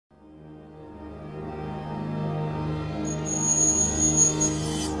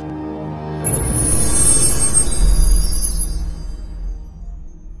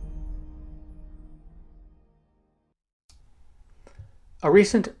A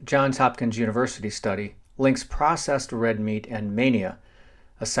recent Johns Hopkins University study links processed red meat and mania,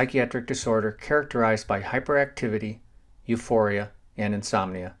 a psychiatric disorder characterized by hyperactivity, euphoria, and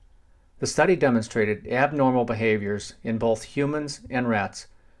insomnia. The study demonstrated abnormal behaviors in both humans and rats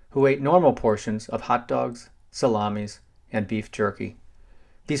who ate normal portions of hot dogs, salamis, and beef jerky.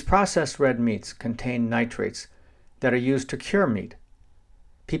 These processed red meats contain nitrates that are used to cure meat.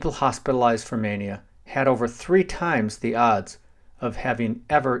 People hospitalized for mania had over 3 times the odds of having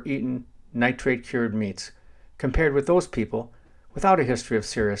ever eaten nitrate-cured meats compared with those people without a history of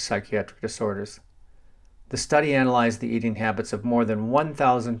serious psychiatric disorders. The study analyzed the eating habits of more than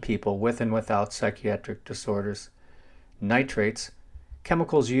 1,000 people with and without psychiatric disorders. Nitrates,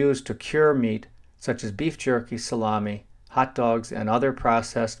 chemicals used to cure meat such as beef jerky, salami, hot dogs, and other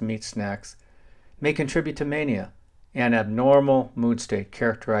processed meat snacks, may contribute to mania, an abnormal mood state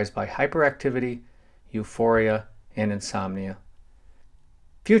characterized by hyperactivity, euphoria, and insomnia.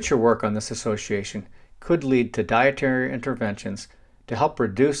 Future work on this association could lead to dietary interventions to help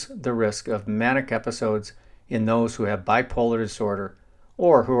reduce the risk of manic episodes in those who have bipolar disorder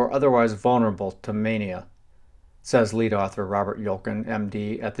or who are otherwise vulnerable to mania, says lead author Robert Yolkin,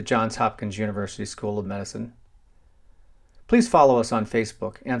 MD, at the Johns Hopkins University School of Medicine. Please follow us on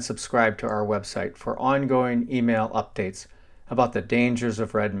Facebook and subscribe to our website for ongoing email updates about the dangers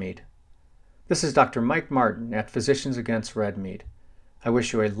of red meat. This is Dr. Mike Martin at Physicians Against Red Meat. I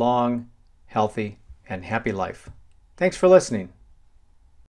wish you a long, healthy, and happy life. Thanks for listening.